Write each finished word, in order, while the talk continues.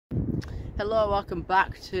Hello, welcome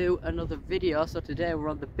back to another video. So today we're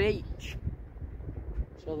on the beach.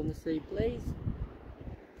 Show them the sea, please.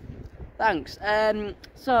 Thanks.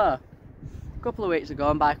 So a couple of weeks ago,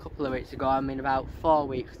 and by a couple of weeks ago I mean about 4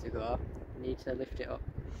 weeks ago. I need to lift it up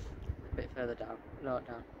a bit further down. No,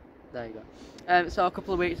 down. There you go. So a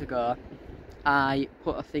couple of weeks ago I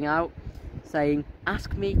put a thing out saying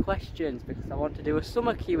ask me questions, because I want to do a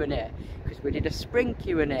summer Q&A, because we did a spring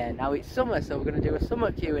Q&A, now it's summer, so we're going to do a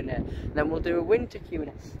summer Q&A, then we'll do a winter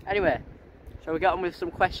Q&A. Anyway, shall we get on with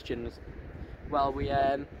some questions while we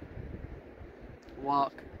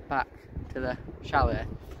walk back to the chalet?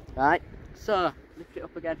 Right, so lift it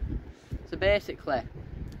up again. So basically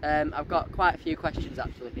I've got quite a few questions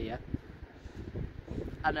actually here,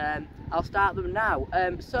 and I'll start them now.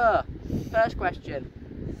 So first question: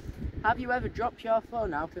 have you ever dropped your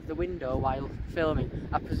phone out of the window while filming?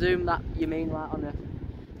 I presume that you mean like on a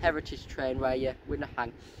heritage train where your window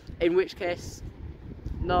hang. In which case,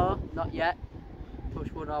 no, not yet.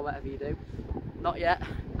 Touch wood or whatever you do. Not yet.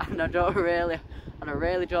 And I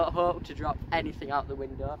really don't hope to drop anything out the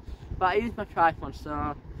window. But I use my tripod,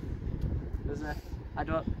 so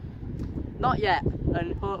not yet,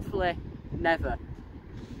 and hopefully never.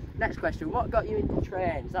 Next question: what got you into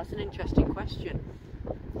trains? That's an interesting question.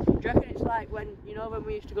 Do you reckon it's like when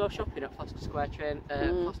we used to go shopping at Foster Square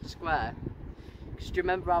Foster Square? Because do you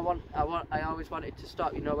remember I always wanted to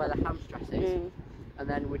stop, where the Hamstrasse is, and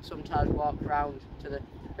then we'd sometimes walk around to the. Do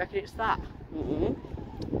you reckon it's that?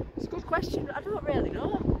 It's a good question. I don't really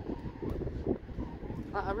know.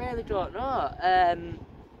 I really don't know.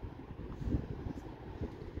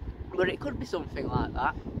 But it could be something like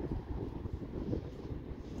that.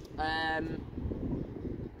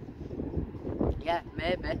 Yeah,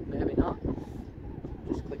 maybe not.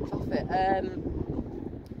 Just clicked off it.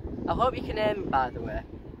 I hope you can hear me, by the way.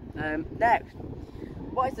 Next,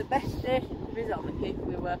 what is the best station to visit on the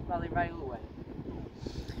Keighley Worth Valley Railway?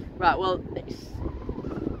 Right, well,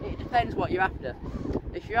 it depends what you're after.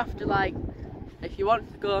 If you're after, if you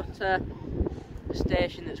want to go to a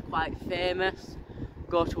station that's quite famous,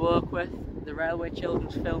 go to Oakworth, the Railway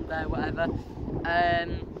Children's filmed there, whatever.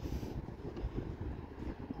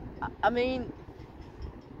 I mean,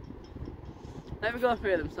 let me go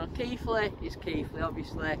through them. So Keighley is Keighley,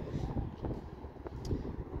 obviously.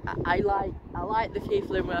 I like the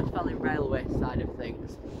Keighley Worth Valley Railway side of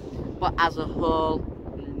things, but as a whole,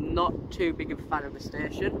 not too big of a fan of the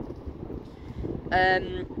station.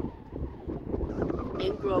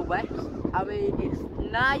 Ingrove West, I mean, it's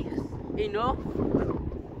nice enough,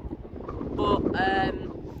 but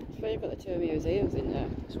it's where you've got the two museums in there.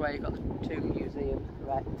 It's where you've got the two museums,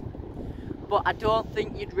 correct. But I don't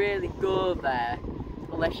think you'd really go there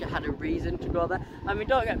unless you had a reason to go there. I mean,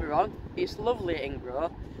 don't get me wrong, it's lovely at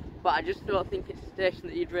Ingrove, but I just don't think it's a station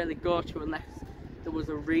that you'd really go to unless there was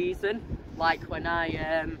a reason. Like when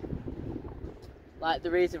the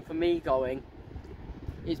reason for me going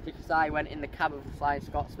is because I went in the cab of the Flying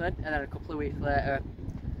Scotsman, and then a couple of weeks later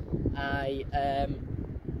I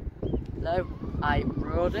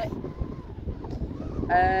rode it.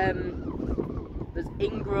 There's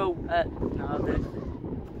Ingrove,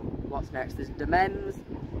 what's next? There's Demens.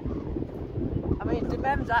 I mean,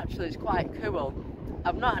 Demens actually is quite cool.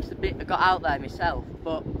 I've not actually got out there myself,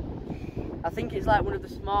 but I think it's like one of the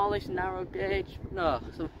smallest narrow gauge.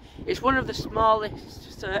 It's one of the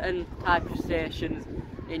smallest certain type of stations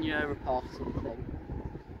in Europe or something.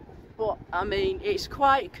 But I mean, it's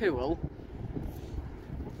quite cool,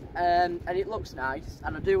 and it looks nice,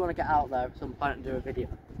 and I do want to get out there at some point and do a video.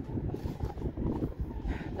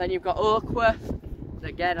 Then you've got Oakworth,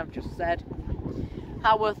 again I've just said.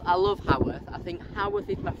 Haworth, I love Haworth. I think Haworth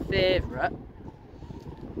is my favourite,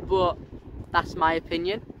 but that's my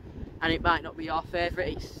opinion, and it might not be your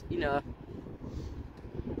favourite, it's, And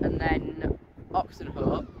then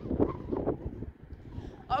Oxenhope.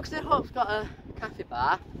 Oxenhope's got a cafe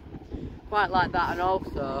bar, quite like that, and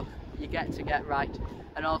also you get to get right,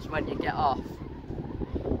 and also when you get off,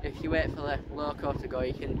 if you wait for the loco to go,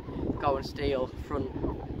 you can go and steal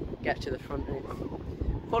get to the front, and it's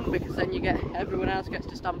fun because then everyone else gets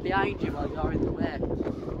to stand behind you while you're in the way.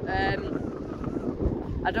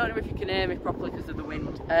 I don't know if you can hear me properly because of the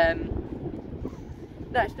wind.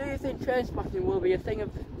 Next, do you think train spotting will be a thing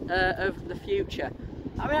of the future?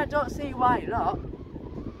 I mean, I don't see why not.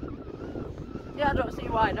 Yeah, I don't see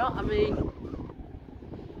why not. I mean,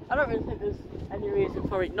 I don't really think there's any reason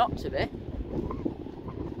for it not to be.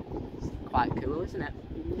 It's quite cool, isn't it?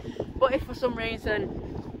 But if for some reason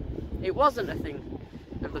it wasn't a thing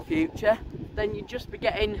of the future, then you'd just be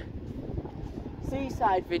getting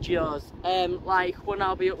seaside videos, like one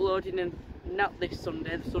I'll be uploading in not this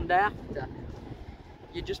Sunday, the Sunday after,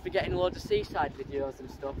 you'd just be getting loads of seaside videos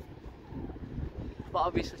and stuff. But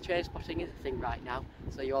obviously train spotting is a thing right now,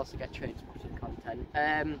 so you also get train spotting content.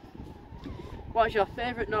 What is your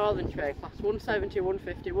favourite northern train? Class 170,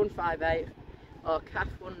 150, 158 or CAF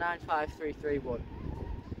 195331?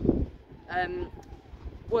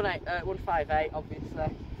 158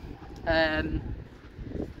 obviously.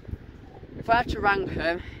 If I had to rank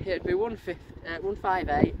them, it'd be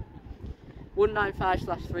 158,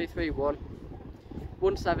 195/331,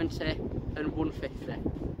 170 and 150.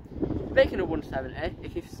 Speaking of 170,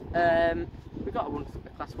 if you've, we got a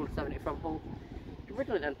class 170 from Hull to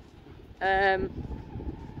Bridlington.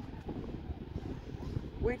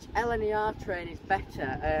 Which LNER train is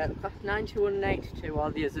better, class 91 and 82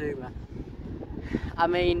 or the Azuma? I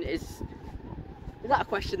mean, is that a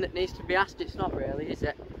question that needs to be asked? It's not really, is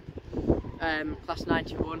it? Class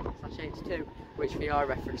 91/82, which for your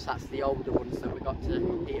reference, that's the older ones that we got to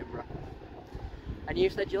Peterborough. And you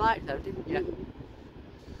said you liked them, didn't you?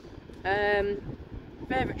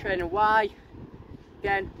 Favourite train and why?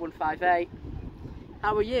 Again, 158.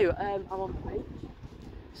 How are you? I'm on the beach,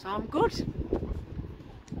 so I'm good.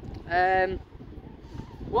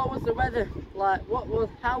 What was the weather like?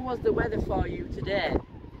 How was the weather for you today?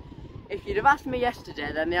 If you'd have asked me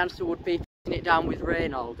yesterday, then the answer would be putting it down with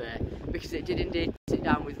rain all day, because it did indeed put it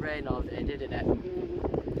down with rain all day, didn't it?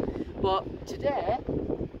 But today,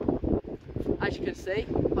 as you can see,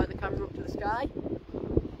 point the camera up to the sky.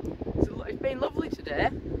 It's been lovely today.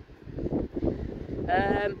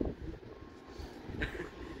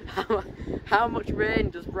 How much rain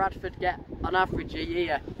does Bradford get on average a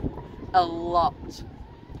year? A lot.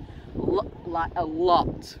 Like a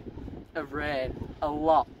lot of rain. A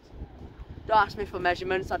lot. Don't ask me for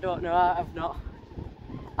measurements, I don't know,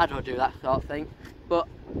 I don't do that sort of thing. But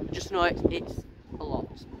just know it's a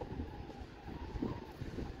lot.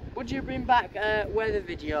 Would you bring back weather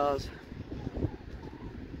videos?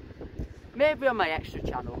 Maybe on my extra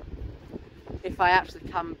channel, if I actually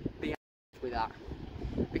can be honest with that.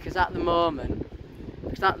 Because at the moment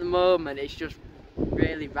it's just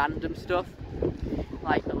really random stuff,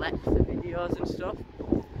 like Alexa videos and stuff.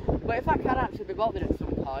 But if I can actually be bothered at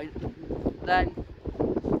some point, then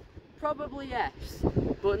probably yes,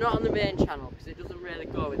 but not on the main channel, because it doesn't really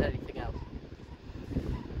go with anything else.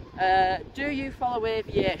 Do you follow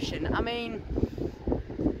aviation? I mean,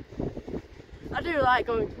 I do like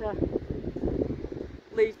going to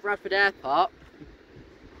Leeds Bradford Airport.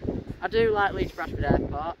 I do like Leeds Bradford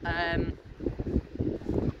Airport.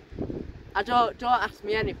 I don't ask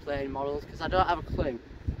me any plane models because I don't have a clue.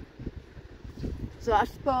 So I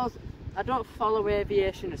suppose I don't follow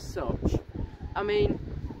aviation as such. I mean,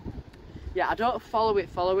 yeah, I don't follow it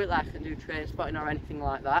like I do train spotting or anything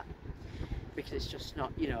like that, because it's just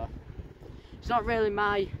not, you know, it's not really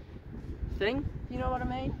my thing, you know what I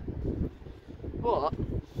mean? But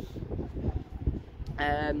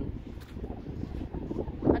I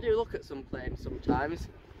do look at some planes sometimes,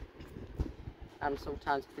 and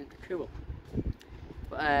sometimes I think they're cool.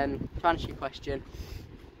 But to answer your question,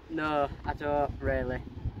 no, I don't really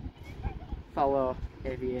follow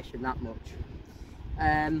aviation that much.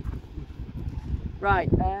 Right,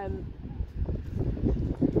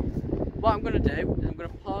 what I'm going to do is I'm going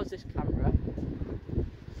to pause this camera,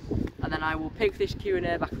 and then I will pick this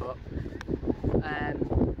Q&A back up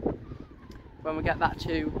when we get back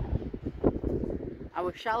to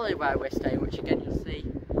our chalet where we're staying, which again you'll see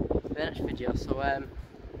in the next video. So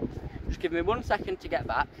just give me 1 second to get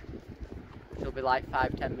back. It'll be like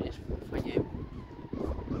 5-10 minutes for you,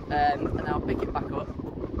 and I'll pick it back up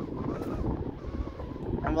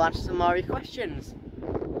and we'll answer some more of your questions.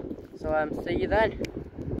 So see you then.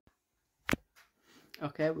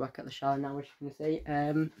 Okay, we're back at the chalet now, as you can see.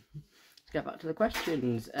 Let's get back to the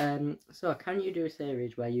questions. So can you do a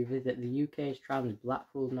series where you visit the UK's trams,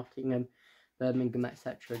 Blackpool, Nottingham, Birmingham,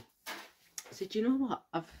 etc.? So do you know what?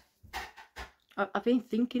 I've been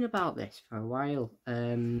thinking about this for a while.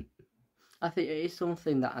 I think it is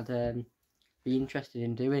something that I'd be interested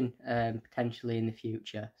in doing potentially in the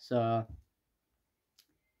future. So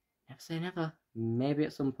never say never. Maybe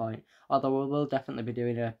at some point. Although we will definitely be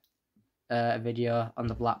doing a video on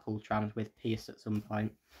the Blackpool trams with Pierce at some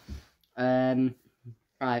point.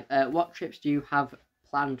 Right. What trips do you have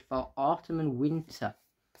planned for autumn and winter?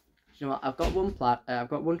 You know what? I've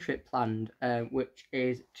got one trip planned, which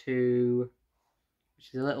is a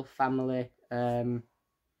little family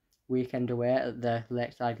weekend away at the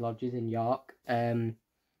Lakeside Lodges in York in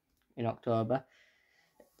October.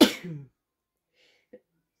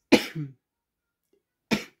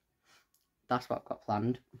 That's what I've got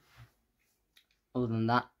planned. Other than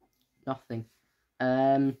that, Nothing.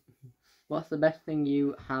 What's the best thing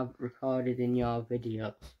you have recorded in your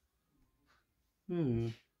videos?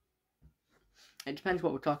 It depends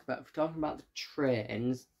what we're talking about. If we're talking about the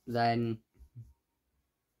trains, then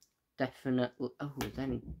definitely. Oh,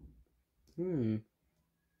 then.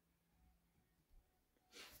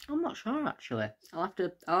 I'm not sure actually. I'll have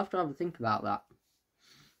to have a think about that.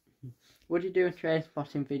 Would you do a train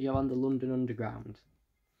spotting video on the London Underground?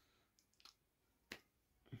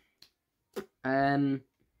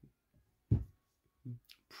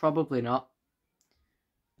 Probably not.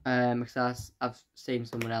 Because I've seen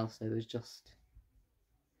someone else say there's just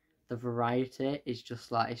the variety is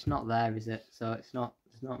just like it's not there, is it? So there's not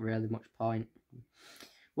really much point.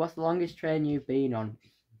 What's the longest train you've been on?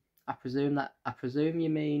 I presume you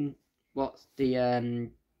mean what's the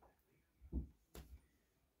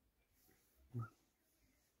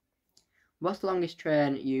what's the longest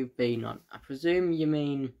train you've been on? I presume you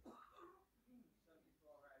mean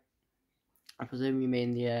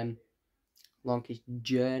the longest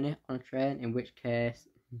journey on a train, in which case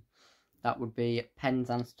that would be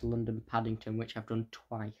Penzance to London Paddington, which I've done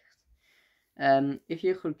twice. If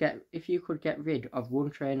you could get rid of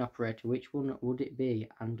one train operator, which one would it be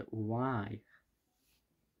and why?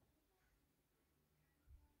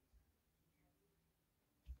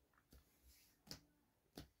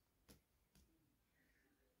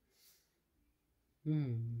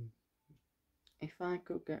 If I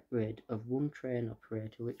could get rid of one train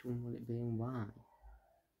operator, which one would it be and why?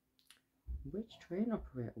 Which train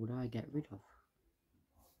operator would I get rid of?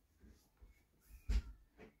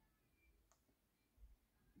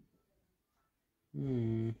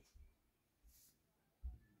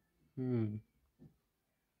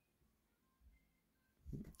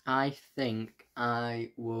 I think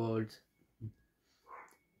I would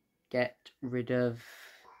get rid of...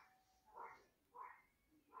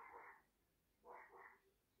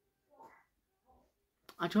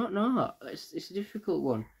 I don't know. It's a difficult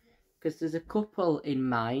one because there's a couple in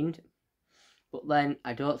mind, but then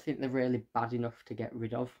I don't think they're really bad enough to get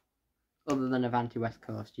rid of. Other than Avanti West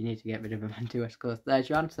Coast, you need to get rid of Avanti West Coast. There's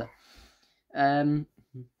your answer.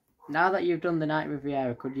 Now that you've done the Night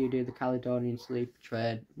Riviera, could you do the Caledonian Sleeper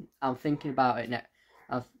train? I'm thinking about it now.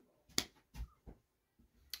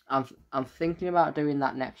 I'm thinking about doing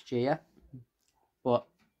that next year, but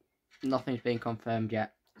nothing's been confirmed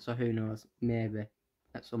yet. So who knows? Maybe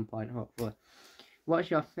at some point, hopefully.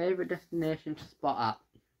 What's your favourite destination to spot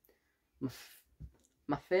at?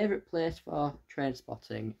 My favourite place for train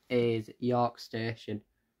spotting is York Station.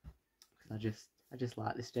 I just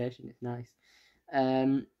like the station. It's nice.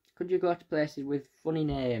 Could you go to places with funny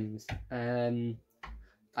names? I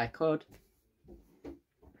could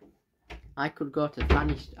go to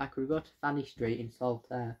Fanny Street in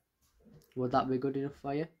Saltaire. Would that be good enough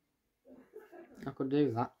for you? I could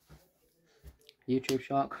do that. YouTube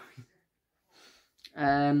short.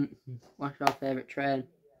 What's your favourite train?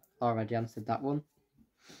 Already answered that one.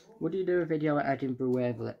 Would you do a video at Edinburgh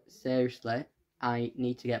Waverley? Seriously, I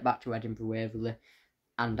need to get back to Edinburgh Waverley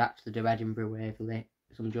and actually do Edinburgh Waverley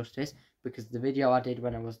some justice, because the video I did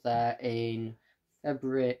when I was there in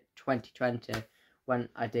February 2020, when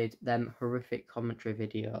I did them horrific commentary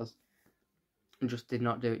videos, just did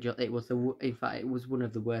not do it. In fact, it was one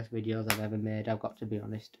of the worst videos I've ever made, I've got to be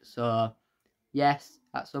honest. So yes,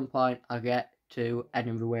 at some point I'll get to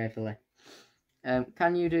Edinburgh Waverley.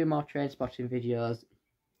 Can you do more train spotting videos?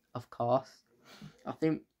 Of course. I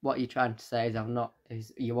think what you're trying to say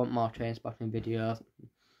is you want more train spotting videos,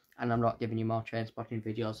 and I'm not giving you more train spotting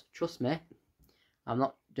videos. Trust me, I'm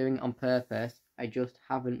not doing it on purpose. I just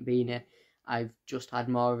haven't been here. I've just had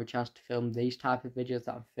more of a chance to film these type of videos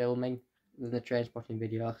that I'm filming than the train spotting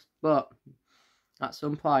videos. But at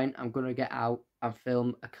some point, I'm going to get out and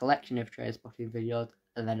film a collection of train spotting videos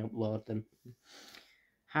and then upload them.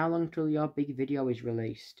 How long till your big video is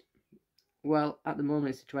released? Well, at the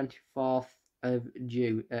moment it's the 24th of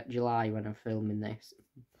July when I'm filming this.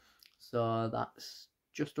 So that's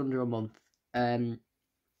just under a month.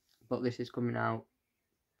 But this is coming out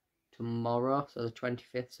tomorrow, so the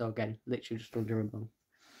 25th. So again, literally just under a month.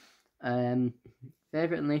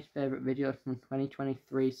 Favourite and least favourite videos from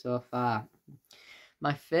 2023 so far.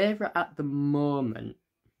 My favourite at the moment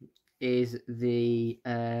is the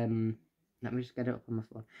let me just get it up on my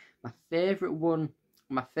phone. My favourite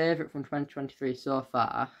from 2023 so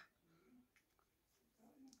far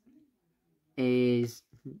is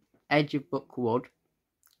Edge of Bookwood,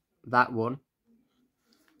 that one.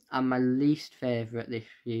 And my least favourite this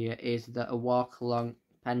year is A Walk Along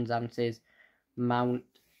Penzance's Mount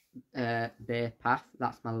Bay Path.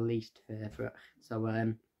 That's my least favourite. So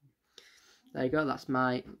there you go. That's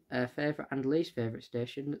my favourite and least favourite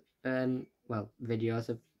station. Well, videos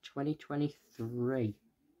of 2023.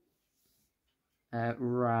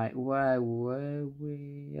 Right, where were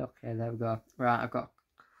we? Okay, there we go. Right, I've got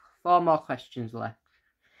 4 more questions left.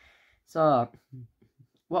 So,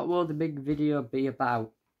 what will the big video be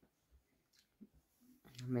about?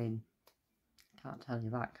 I mean, I can't tell you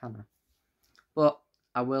that, can I? But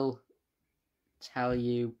I will tell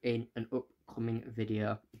you in an upcoming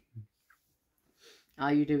video.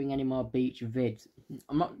 Are you doing any more beach vids?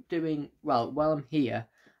 I'm not doing, well, while I'm here,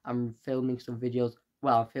 I'm filming some videos.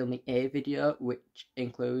 Well, I'm filming a video which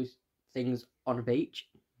includes things on a beach,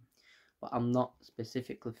 but I'm not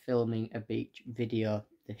specifically filming a beach video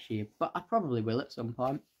this year, but I probably will at some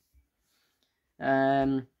point.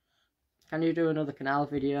 Can you do another canal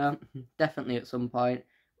video? Definitely at some point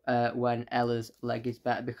when Ella's leg is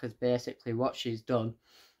better, because basically what she's done,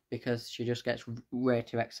 because she just gets way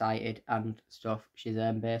too excited and stuff, she's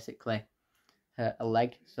basically hurt a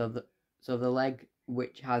leg. So the leg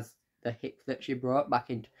which has the hip that she broke back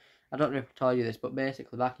in, I don't know if I told you this, but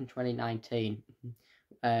basically back in 2019,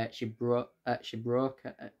 she broke. Did she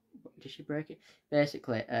break it?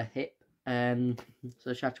 Basically a hip.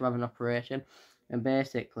 So she had to have an operation, and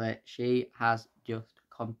basically she has just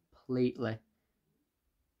completely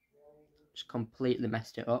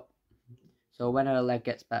messed it up. So when her leg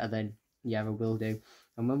gets better, then yeah, I will do.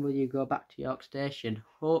 And when will you go back to York Station?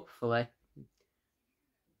 Hopefully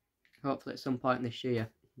at some point this year.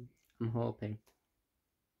 I'm hoping.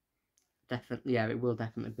 Definitely, yeah, it will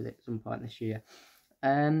definitely be at some point this year.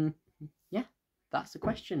 Yeah, that's the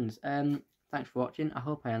questions. Thanks for watching. I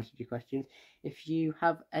hope I answered your questions. If you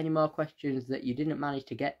have any more questions that you didn't manage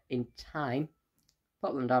to get in time,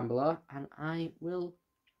 put them down below and I will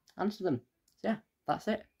answer them. So yeah, that's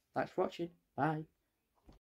it. Thanks for watching. Bye.